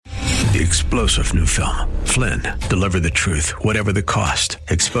the explosive new film, Flynn, Deliver the Truth, Whatever the Cost,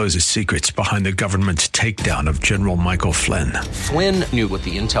 exposes secrets behind the government's takedown of General Michael Flynn. Flynn knew what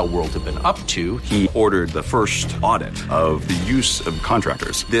the intel world had been up to. He ordered the first audit of the use of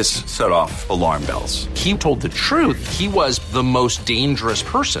contractors. This set off alarm bells. He told the truth. He was the most dangerous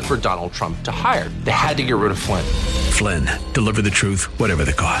person for Donald Trump to hire. They had to get rid of Flynn. Flynn, Deliver the Truth, Whatever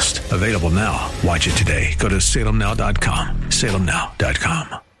the Cost. Available now. Watch it today. Go to salemnow.com.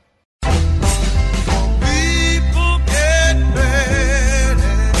 salemnow.com. People get ready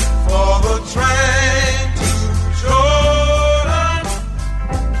for the train to Jordan.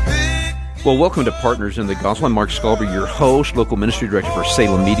 Well, welcome to Partners in the Gospel. I'm Mark Sculber, your host, local ministry director for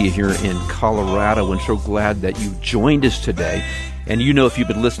Salem Media here in Colorado, and so glad that you joined us today. And you know, if you've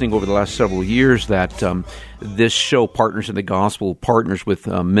been listening over the last several years, that this show, Partners in the Gospel, partners with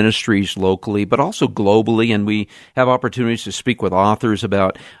ministries locally, but also globally, and we have opportunities to speak with authors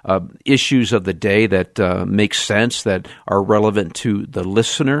about issues of the day that make sense, that are relevant to the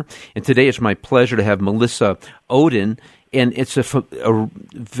listener. And today it's my pleasure to have Melissa Ohden, and it's a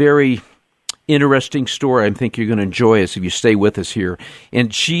very interesting story. I think you're going to enjoy us if you stay with us here.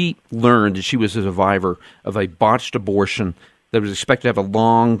 And she learned that she was a survivor of a botched abortion that was expected to have a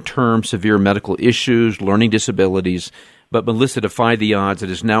long-term severe medical issues, learning disabilities, but Melissa defied the odds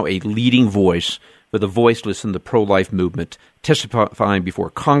and is now a leading voice for the voiceless in the pro-life movement, testifying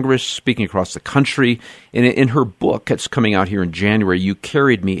before Congress, speaking across the country. And in her book that's coming out here in January, You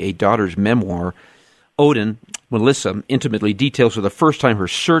Carried Me, A Daughter's Memoir, Ohden, Melissa, intimately details for the first time her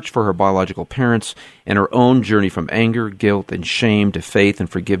search for her biological parents and her own journey from anger, guilt, and shame to faith and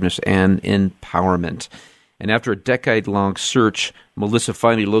forgiveness and empowerment. And after a decade-long search, Melissa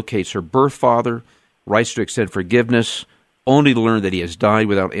finally locates her birth father, writes to extend forgiveness, only to learn that he has died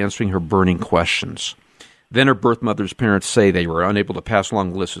without answering her burning questions. Then her birth mother's parents say they were unable to pass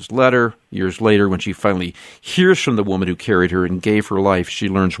along Melissa's letter. Years later, when she finally hears from the woman who carried her and gave her life, she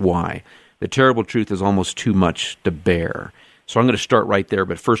learns why. The terrible truth is almost too much to bear. So I'm going to start right there.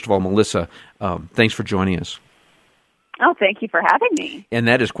 But first of all, Melissa, thanks for joining us. Oh, thank you for having me. And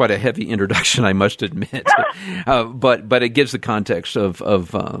that is quite a heavy introduction, I must admit. But it gives the context of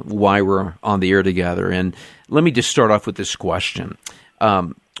why we're on the air together. And let me just start off with this question.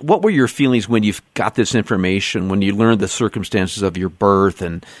 What were your feelings when you got this information, when you learned the circumstances of your birth?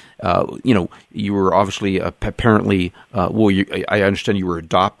 And, you were obviously apparently, I understand you were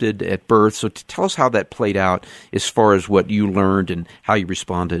adopted at birth. So tell us how that played out as far as what you learned and how you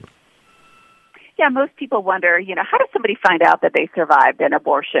responded. Yeah, most people wonder, how does somebody find out that they survived an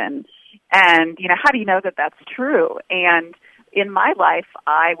abortion? And, how do you know that that's true? And in my life,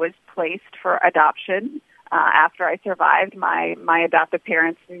 I was placed for adoption after I survived. My adoptive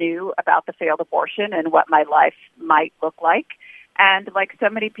parents knew about the failed abortion and what my life might look like. And like so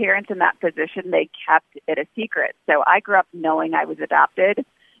many parents in that position, they kept it a secret. So I grew up knowing I was adopted,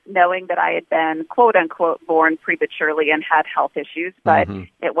 knowing that I had been, quote unquote, born prematurely and had health issues. But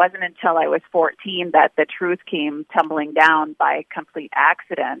it wasn't until I was 14 that the truth came tumbling down by complete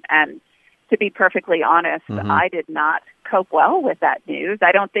accident. And to be perfectly honest, I did not cope well with that news.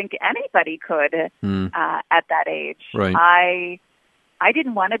 I don't think anybody could at that age. Right. I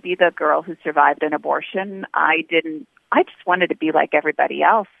didn't want to be the girl who survived an abortion. I just wanted to be like everybody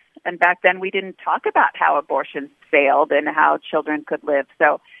else. And back then we didn't talk about how abortions failed and how children could live.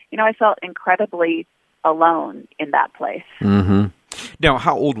 So, I felt incredibly alone in that place. Mm-hmm. Now,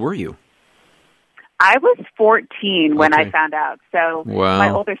 how old were you? I was 14 when I found out. So wow.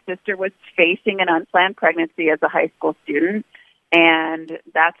 My older sister was facing an unplanned pregnancy as a high school student, and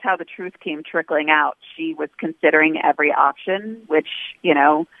that's how the truth came trickling out. She was considering every option, which,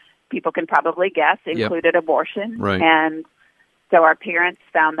 people can probably guess included abortion. Right. And so our parents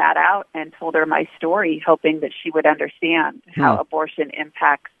found that out and told her my story, hoping that she would understand how abortion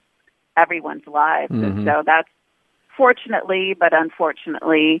impacts everyone's lives. And so that's fortunately, but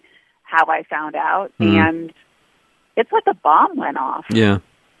unfortunately, how I found out. And it's like a bomb went off. Yeah,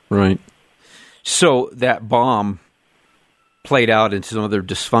 right. So that bomb played out into some other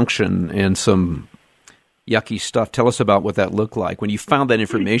dysfunction and some yucky stuff. Tell us about what that looked like when you found that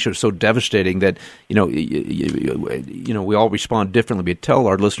information. It was so devastating that we all respond differently. But tell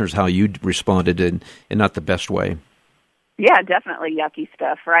our listeners how you responded in not the best way. Yeah, definitely yucky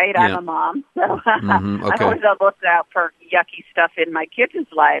stuff, right? Yeah. I'm a mom, so Okay. I'm always on the lookout for yucky stuff in my kids'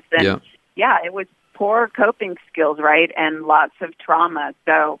 lives. And it was poor coping skills, right, and lots of trauma.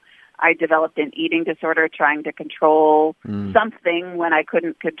 So I developed an eating disorder trying to control something when I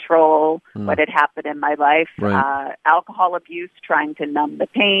couldn't control what had happened in my life. Right. Alcohol abuse, trying to numb the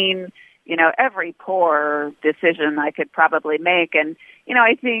pain, every poor decision I could probably make. And,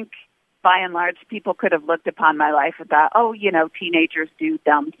 I think by and large, people could have looked upon my life and thought, oh, teenagers do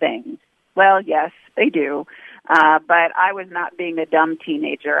dumb things. Well, yes, they do. But I was not being a dumb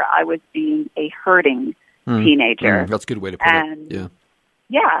teenager. I was being a hurting teenager. That's a good way to put it.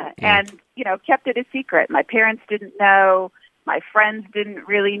 Yeah, and, kept it a secret. My parents didn't know. My friends didn't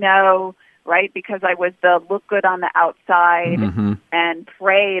really know, right, because I was the look good on the outside and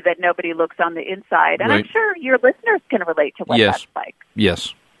pray that nobody looks on the inside. And I'm sure your listeners can relate to what that's like.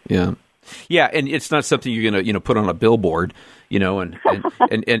 Yes, yeah. Yeah, and it's not something you're going to, put on a billboard,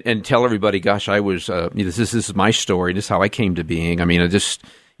 and tell everybody, gosh, I was, this is my story, this is how I came to being. I mean, so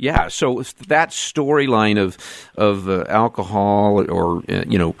that storyline of alcohol or,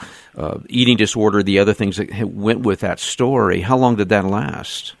 eating disorder, the other things that went with that story, how long did that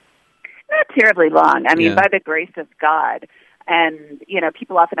last? Not terribly long. I mean, by the grace of God. And,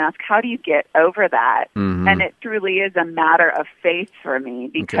 people often ask, how do you get over that? And it truly is a matter of faith for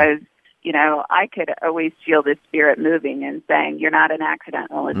me because, I could always feel the Spirit moving and saying, you're not an accident,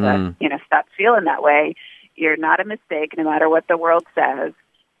 Melissa. Stop feeling that way. You're not a mistake, no matter what the world says.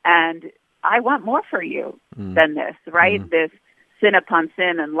 And I want more for you than this, right? This sin upon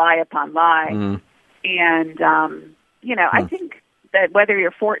sin and lie upon lie. And, I think that whether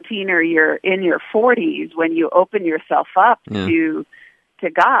you're 14 or you're in your 40s, when you open yourself up to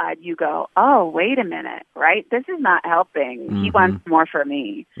God, you go, oh, wait a minute, right? This is not helping. He wants more for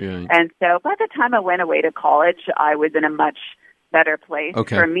me. And so by the time I went away to college, I was in a much better place.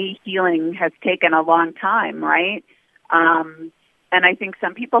 For me, healing has taken a long time, right? And I think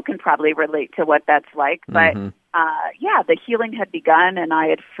some people can probably relate to what that's like. But, the healing had begun, and I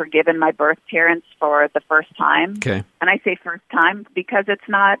had forgiven my birth parents for the first time. And I say first time because it's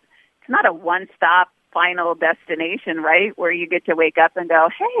not a one-stop final destination, right, where you get to wake up and go,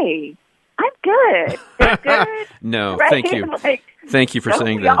 hey, I'm good. They're good. No, right? Thank you. Thank you for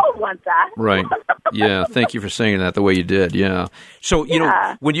saying that. We all want that. Right. Yeah, thank you for saying that the way you did, yeah. So,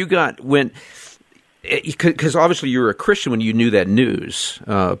 because obviously you were a Christian when you knew that news.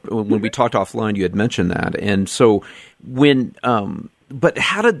 When we talked offline, you had mentioned that. And so when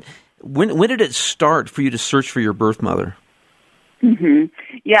did it start for you to search for your birth mother?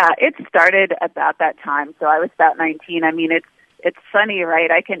 Yeah, it started about that time. So I was about 19. I mean, it's funny, right?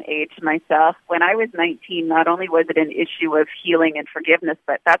 I can age myself. When I was 19, not only was it an issue of healing and forgiveness,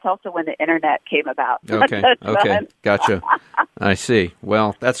 but that's also when the internet came about. Okay, gotcha. I see.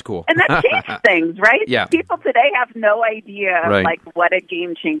 Well, that's cool. And that changed things, right? Yeah. People today have no idea, what a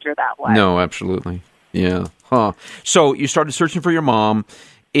game changer that was. No, absolutely. Yeah. Huh. So you started searching for your mom.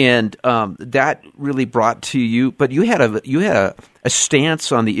 And that really brought to you, but you had a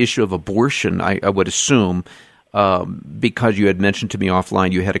stance on the issue of abortion, I would assume, because you had mentioned to me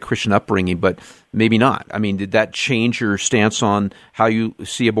offline you had a Christian upbringing, but maybe not. I mean, did that change your stance on how you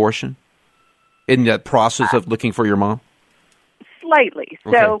see abortion in that process of looking for your mom? Slightly.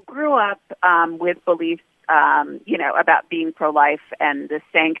 So grew up with beliefs, about being pro-life and the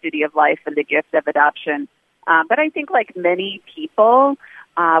sanctity of life and the gift of adoption. But I think like many people,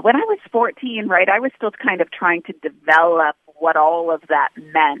 when I was 14, right, I was still kind of trying to develop what all of that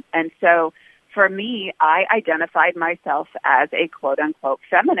meant. And so for me, I identified myself as a quote-unquote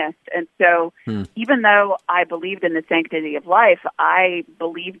feminist. And so even though I believed in the sanctity of life, I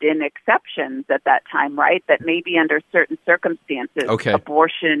believed in exceptions at that time, right, that maybe under certain circumstances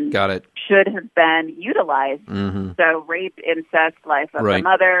abortion should have been utilized. So rape, incest, life of the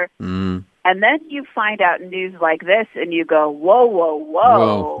mother. And then you find out news like this, and you go, whoa, whoa, whoa.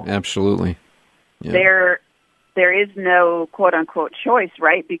 Whoa, absolutely. Yeah. There is no quote-unquote choice,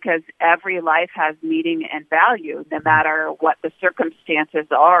 right? Because every life has meaning and value, no matter what the circumstances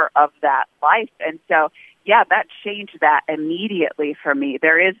are of that life. And so, that changed that immediately for me.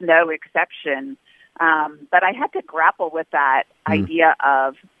 There is no exception. But I had to grapple with that idea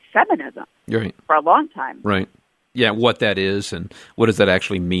of feminism for a long time. Right. Yeah, what that is and what does that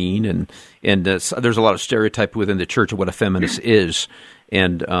actually mean, and there's a lot of stereotype within the church of what a feminist is,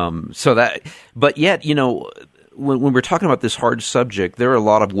 and but yet when we're talking about this hard subject, there are a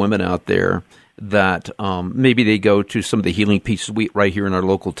lot of women out there that maybe they go to some of the healing pieces. Right here in our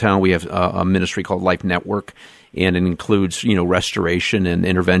local town, we have a ministry called Life Network, and it includes restoration and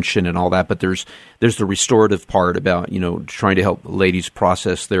intervention and all that. But there's the restorative part about trying to help ladies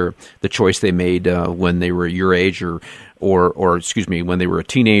process the choice they made when they were your age or excuse me, when they were a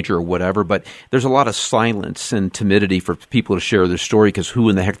teenager or whatever. But there's a lot of silence and timidity for people to share their story because who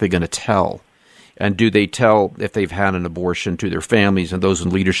in the heck are they going to tell? And do they tell if they've had an abortion to their families and those in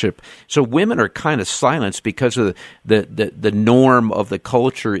leadership? So women are kind of silenced because of the norm of the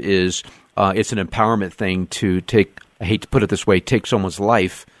culture is it's an empowerment thing to take, I hate to put it this way, take someone's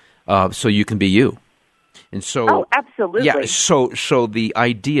life so you can be you. And so, oh, absolutely. Yeah. So the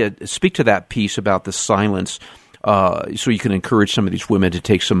idea, speak to that piece about the silence, so you can encourage some of these women to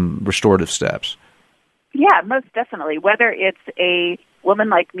take some restorative steps. Yeah, most definitely. Whether it's a woman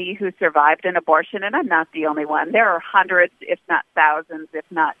like me who survived an abortion, and I'm not the only one. There are hundreds, if not thousands, if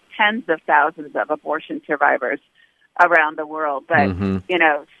not tens of thousands of abortion survivors around the world. But,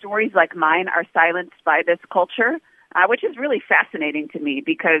 stories like mine are silenced by this culture, which is really fascinating to me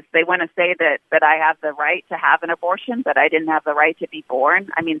because they want to say that I have the right to have an abortion, but I didn't have the right to be born.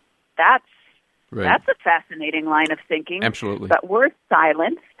 I mean, that's a fascinating line of thinking. Absolutely. But we're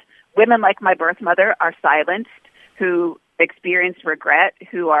silenced. Women like my birth mother are silenced, who experience regret,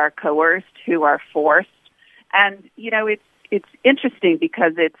 who are coerced, who are forced. And, it's interesting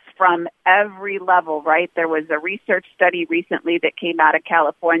because it's from every level, right? There was a research study recently that came out of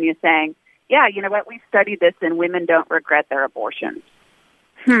California saying, yeah, you know what, we've studied this and women don't regret their abortions.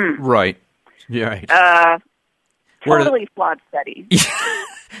 Right. Yeah. Totally flawed study.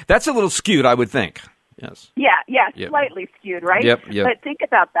 That's a little skewed, I would think. Yes. Yeah, Yep. Slightly skewed, right? Yep. But think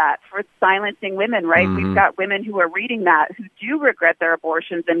about that for silencing women, right? Mm-hmm. We've got women who are reading that who do regret their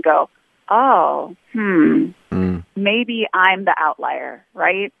abortions and go, maybe I'm the outlier,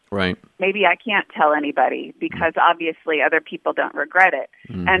 right? Right. Maybe I can't tell anybody because obviously other people don't regret it.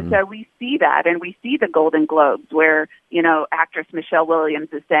 Mm-hmm. And so we see that, and we see the Golden Globes where, actress Michelle Williams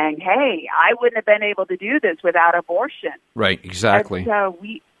is saying, hey, I wouldn't have been able to do this without abortion. Right, exactly. And so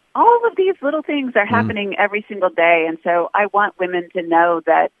all of these little things are happening every single day. And so I want women to know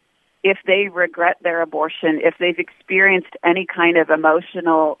that if they regret their abortion, if they've experienced any kind of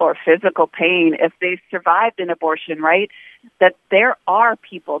emotional or physical pain, if they've survived an abortion, right, that there are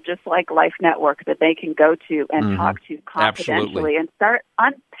people just like Life Network that they can go to and talk to confidentially. Absolutely. And start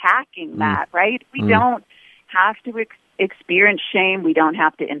unpacking that, right? We don't have to experience shame. We don't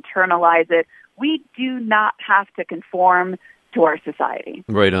have to internalize it. We do not have to conform to our society.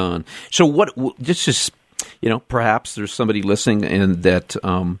 Right on. So perhaps there's somebody listening and that,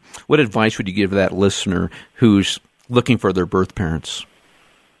 what advice would you give that listener who's looking for their birth parents?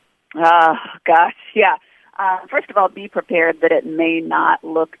 Gosh, yeah. First of all, be prepared that it may not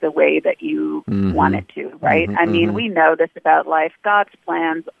look the way that you want it to, right? I mean, we know this about life. God's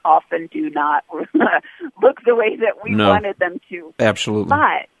plans often do not look the way that we wanted them to. Absolutely.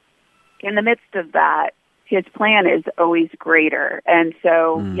 But in the midst of that, his plan is always greater. And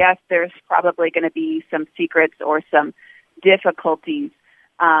so, yes, there's probably going to be some secrets or some difficulties.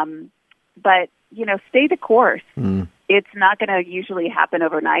 But, stay the course. It's not going to usually happen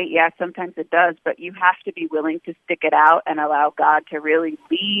overnight. Yeah, sometimes it does, but you have to be willing to stick it out and allow God to really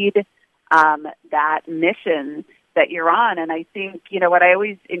lead that mission that you're on. And I think, what I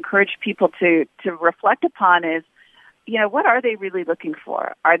always encourage people to reflect upon is, what are they really looking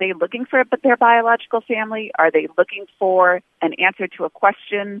for? Are they looking for their biological family? Are they looking for an answer to a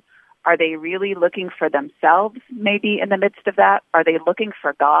question? Are they really looking for themselves maybe in the midst of that? Are they looking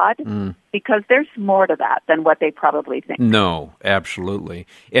for God? Because there's more to that than what they probably think. No, absolutely.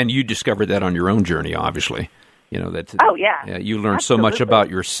 And you discovered that on your own journey, obviously. Oh, yeah. You learned so much about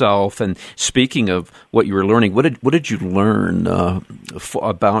yourself. And speaking of what you were learning, what did you learn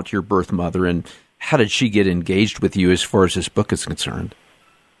about your birth mother, and how did she get engaged with you as far as this book is concerned?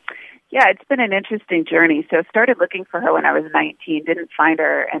 Yeah, it's been an interesting journey. So I started looking for her when I was 19, didn't find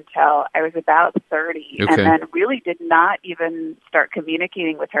her until I was about 30, and then really did not even start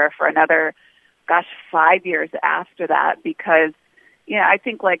communicating with her for another, 5 years after that because, I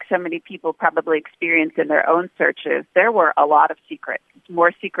think like so many people probably experience in their own searches, there were a lot of secrets,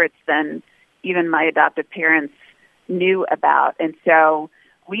 more secrets than even my adoptive parents knew about. And so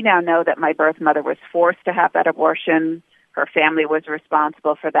we now know that my birth mother was forced to have that abortion. Her family was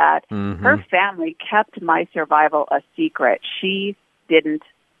responsible for that. Her family kept my survival a secret. She didn't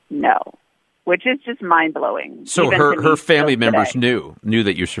know, which is just mind-blowing. So her family members knew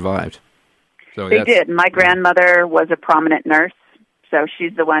that you survived. So they did. My grandmother was a prominent nurse, so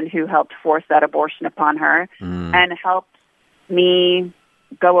she's the one who helped force that abortion upon her and helped me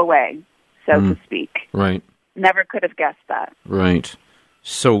go away, so to speak. Right. Never could have guessed that. Right.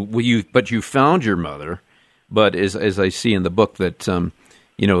 So you found your mother, but as I see in the book that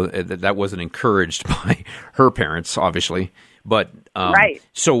that wasn't encouraged by her parents, obviously. But right.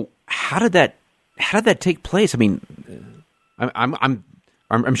 So how did that take place? I mean,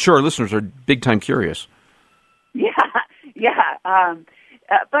 I'm sure our listeners are big time curious. Yeah.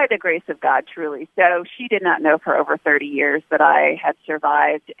 By the grace of God, truly. So she did not know for over 30 years that I had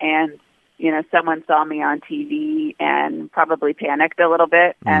survived, and someone saw me on TV and probably panicked a little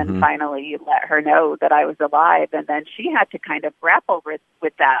bit and finally let her know that I was alive. And then she had to kind of grapple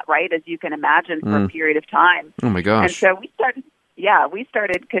with that, right, as you can imagine, for a period of time. Oh, my gosh. And so we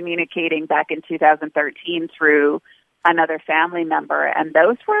started communicating back in 2013 through another family member, and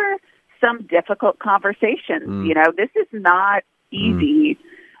those were some difficult conversations. This is not easy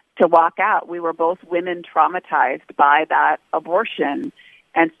to walk out. We were both women traumatized by that abortion,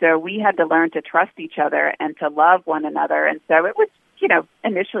 and so we had to learn to trust each other and to love one another. And so it was,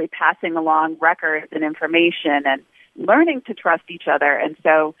 initially passing along records and information and learning to trust each other. And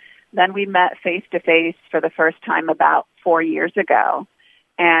so then we met face-to-face for the first time about 4 years ago.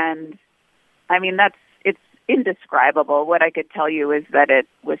 And, I mean, it's indescribable. What I could tell you is that it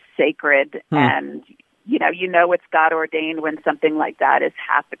was sacred, and, it's God ordained when something like that is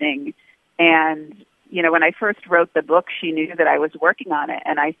happening. And, when I first wrote the book, she knew that I was working on it.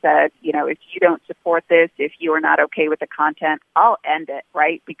 And I said, if you don't support this, if you are not okay with the content, I'll end it,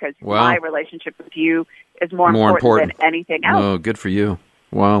 right? Because my relationship with you is more important than anything else. Oh, good for you.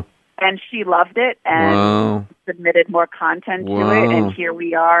 Wow. And she loved it and submitted more content to it. And here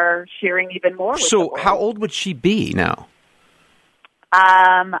we are sharing even more with the world. So how old would she be now?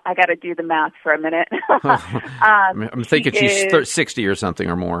 I got to do the math for a minute. I'm thinking she's 60 or something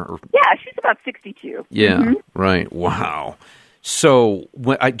or more. Yeah, she's about 62. Yeah, right. Wow. So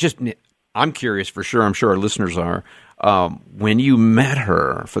I'm curious for sure. I'm sure our listeners are. When you met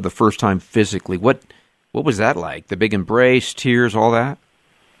her for the first time physically, what was that like? The big embrace, tears, all that?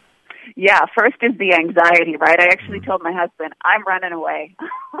 Yeah, first is the anxiety, right? I actually told my husband, I'm running away.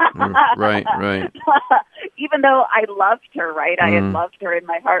 Right. Even though I loved her, right? I had loved her in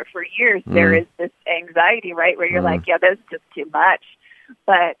my heart for years. There is this anxiety, right, where you're like, yeah, this is just too much.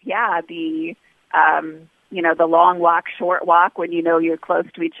 But yeah, the long walk, short walk when you're close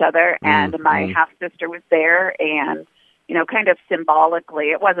to each other. And my half-sister was there, and, kind of symbolically,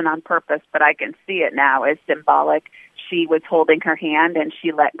 it wasn't on purpose, but I can see it now as symbolic. She was holding her hand, and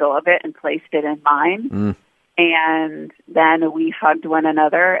she let go of it and placed it in mine. And then we hugged one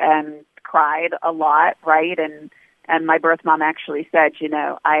another and cried a lot, right? And my birth mom actually said,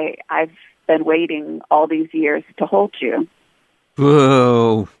 I've been waiting all these years to hold you.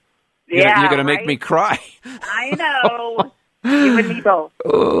 Whoa. Yeah, you're going to make me cry. I know. You and me both.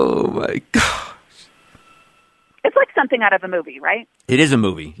 Oh, my gosh. It's like something out of a movie, right? It is a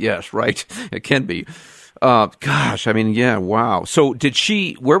movie. Yes, right. It can be. Gosh, I mean, yeah, wow. So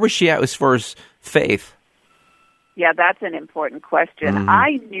where was she at as far as faith? Yeah, that's an important question.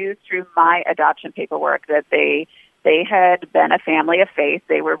 I knew through my adoption paperwork that they had been a family of faith.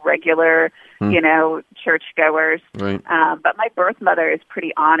 They were regular, churchgoers. Right. But my birth mother is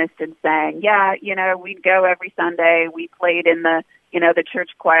pretty honest in saying, yeah, we'd go every Sunday. We played in the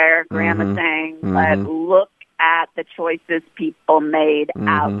church choir. Grandma sang, but look at the choices people made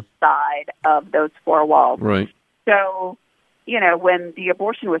outside of those four walls. Right. So, when the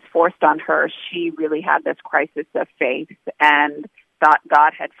abortion was forced on her, she really had this crisis of faith and thought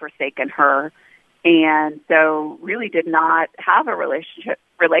God had forsaken her, and so really did not have a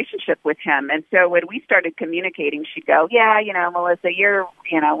relationship with him. And so when we started communicating, she'd go, yeah, Melissa, you're,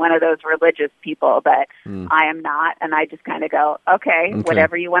 one of those religious people, but I am not. And I just kind of go, okay,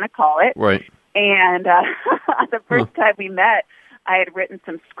 whatever you want to call it. Right. And the first time we met, I had written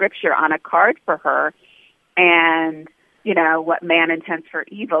some scripture on a card for her, and, what man intends for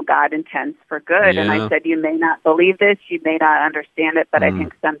evil, God intends for good. Yeah. And I said, you may not believe this, you may not understand it, but I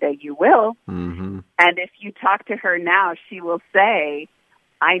think someday you will. And if you talk to her now, she will say,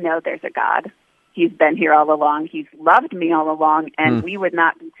 I know there's a God. He's been here all along. He's loved me all along, and we would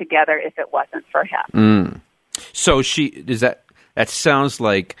not be together if it wasn't for him. So that sounds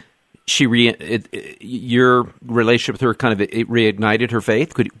like your relationship with her kind of it reignited her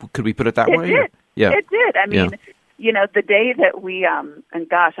faith. Could we put it that way? It did. Yeah, it did. I mean, the day that we and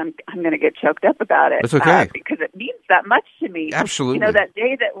gosh, I'm going to get choked up about it. That's okay because it means that much to me. Absolutely. That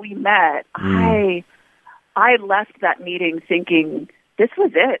day that we met, I left that meeting thinking this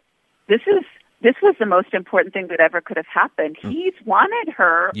was it. This was the most important thing that ever could have happened. He's wanted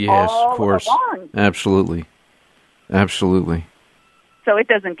her all of course. Along. Absolutely. So it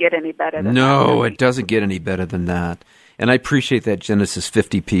doesn't get any better than that. No, it doesn't get any better than that. And I appreciate that Genesis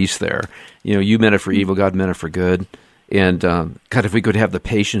 50 piece there. You meant it for evil, God meant it for good. And God, if we could have the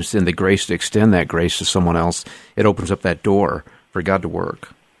patience and the grace to extend that grace to someone else, it opens up that door for God to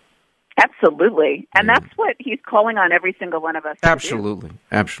work. Absolutely. And that's what he's calling on every single one of us to do.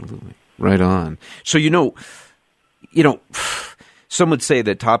 Absolutely. Right on. So, some would say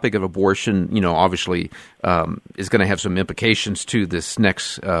the topic of abortion, obviously is going to have some implications to this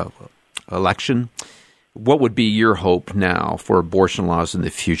next election. What would be your hope now for abortion laws in the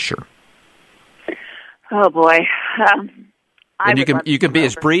future? Oh boy. And you can be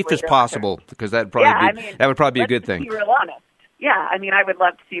as brief as possible, because that would probably be a good thing. To be real honest. Yeah, I mean, I would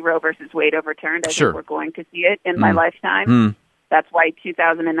love to see Roe versus Wade overturned. I think we're going to see it in my lifetime. That's why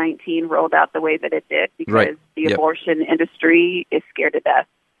 2019 rolled out the way that it did, because the abortion industry is scared to death.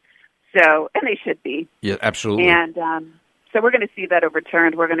 So, and they should be. Yeah, absolutely. And so we're going to see that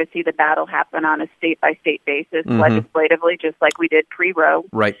overturned. We're going to see the battle happen on a state-by-state basis, legislatively, just like we did pre-Roe.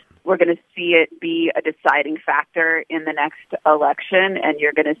 Right. We're going to see it be a deciding factor in the next election, and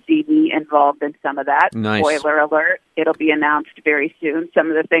you're going to see me involved in some of that. Nice. Spoiler alert, it'll be announced very soon, some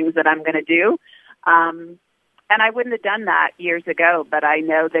of the things that I'm going to do. And I wouldn't have done that years ago, but I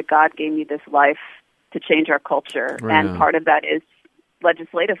know that God gave me this life to change our culture, and part of that is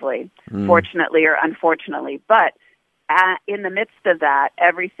legislatively, fortunately or unfortunately. But in the midst of that,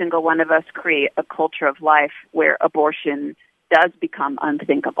 every single one of us create a culture of life where abortion does become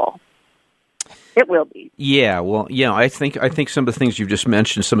unthinkable. It will be. Yeah, well, I think some of the things you've just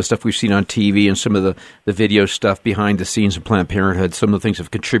mentioned, some of the stuff we've seen on TV and some of the video stuff behind the scenes of Planned Parenthood, some of the things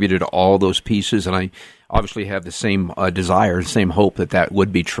have contributed to all those pieces, and I obviously have the same desire, the same hope that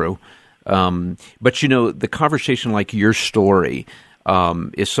would be true. But, the conversation like your story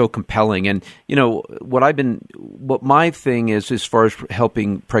is so compelling. And, what my thing is, as far as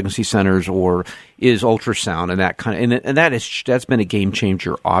helping pregnancy centers is ultrasound and that kind of, and that's been a game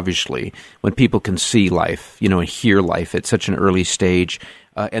changer, obviously, when people can see life, and hear life at such an early stage.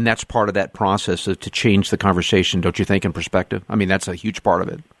 And that's part of that process to change the conversation, don't you think, in perspective? I mean, that's a huge part of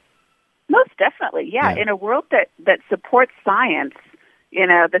it. Most definitely, yeah. In a world that supports science,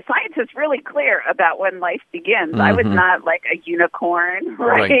 the science is really clear about when life begins. I was not like a unicorn,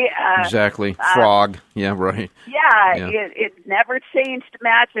 right? Exactly. Frog. Yeah, right. Yeah. It never changed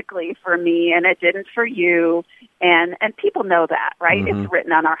magically for me, and it didn't for you. And people know that, right? It's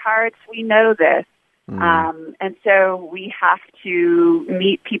written on our hearts. We know this. And so we have to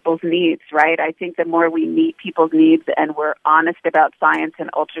meet people's needs, right? I think the more we meet people's needs and we're honest about science and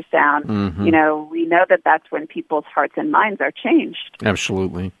ultrasound, we know that that's when people's hearts and minds are changed.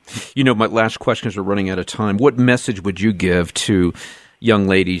 Absolutely. My last question, as we're running out of time, what message would you give to young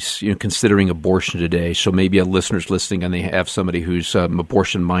ladies, considering abortion today? So maybe a listener's listening and they have somebody who's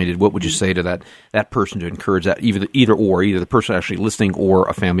abortion-minded. What would you say to that person to encourage that, either the person actually listening or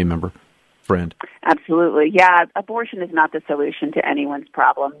a family member? Friend. Absolutely. Yeah, abortion is not the solution to anyone's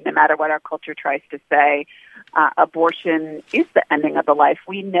problem, no matter what our culture tries to say. Abortion is the ending of the life.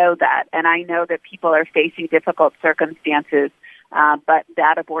 We know that, and I know that people are facing difficult circumstances, but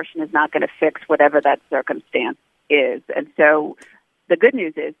that abortion is not going to fix whatever that circumstance is. And so the good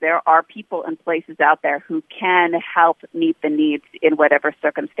news is there are people and places out there who can help meet the needs in whatever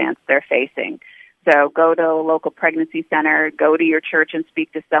circumstance they're facing. So go to a local pregnancy center, go to your church and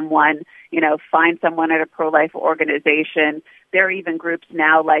speak to someone, find someone at a pro-life organization. There are even groups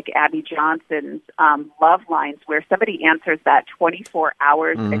now like Abby Johnson's Love Lines, where somebody answers that 24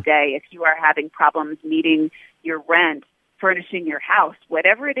 hours a day. If you are having problems meeting your rent, furnishing your house,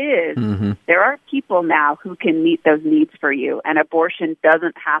 whatever it is, there are people now who can meet those needs for you, and abortion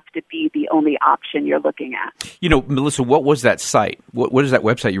doesn't have to be the only option you're looking at. Melissa, what was that site? What is that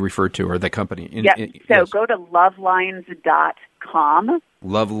website you referred to, or the company? Go to lovelines.com.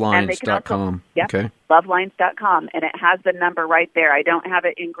 Lovelines.com. Okay. Lovelines.com, and it has the number right there. I don't have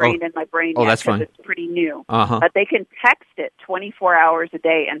it ingrained in my brain yet that's fine. It's pretty new. But they can text it 24 hours a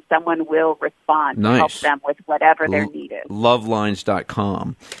day, and someone will respond to help them with whatever their need is.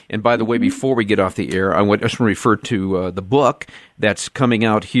 Lovelines.com. And by the way, before we get off the air, I just want to refer to the book that's coming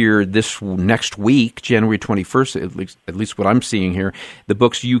out here this next week, January 21st, at least what I'm seeing here. The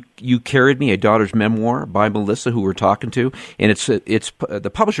book's You Carried Me, A Daughter's Memoir by Melissa, who we're talking to. And it's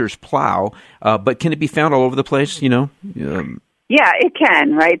the publisher's Plow, but can it be found all over the place, Yeah, it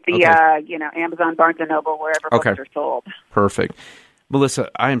can, right? Amazon, Barnes & Noble, wherever books are sold. Perfect. Melissa,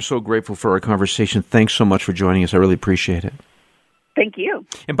 I am so grateful for our conversation. Thanks so much for joining us. I really appreciate it. Thank you.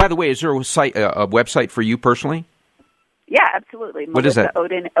 And by the way, is there a website for you personally? Yeah, absolutely. What is that?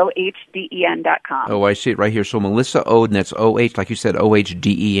 Ohden, OHDEN.com. Oh, I see it right here. So Melissa Ohden, that's OH, like you said,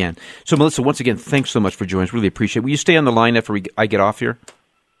 OHDEN. So Melissa, once again, thanks so much for joining us. Really appreciate it. Will you stay on the line after I get off here?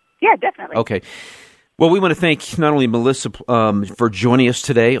 Yeah, definitely. Okay. Well, we want to thank not only Melissa for joining us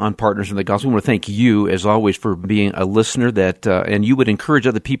today on Partners in the Gospel. We want to thank you, as always, for being a listener and you would encourage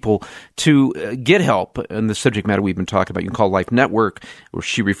other people to get help in the subject matter we've been talking about. You can call Life Network, or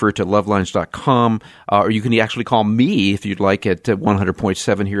she referred to lovelines.com, or you can actually call me if you'd like at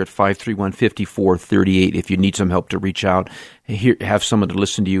 100.7 here at 531-5438 if you need some help to reach out. Have someone to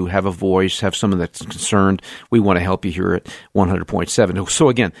listen to you, have a voice, have someone that's concerned. We want to help you here at 100.7. So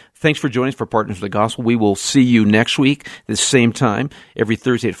again, thanks for joining us for Partners of the Gospel. We will see you next week, the same time, every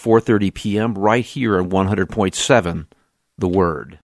Thursday at 4:30 p.m. right here on 100.7, The Word.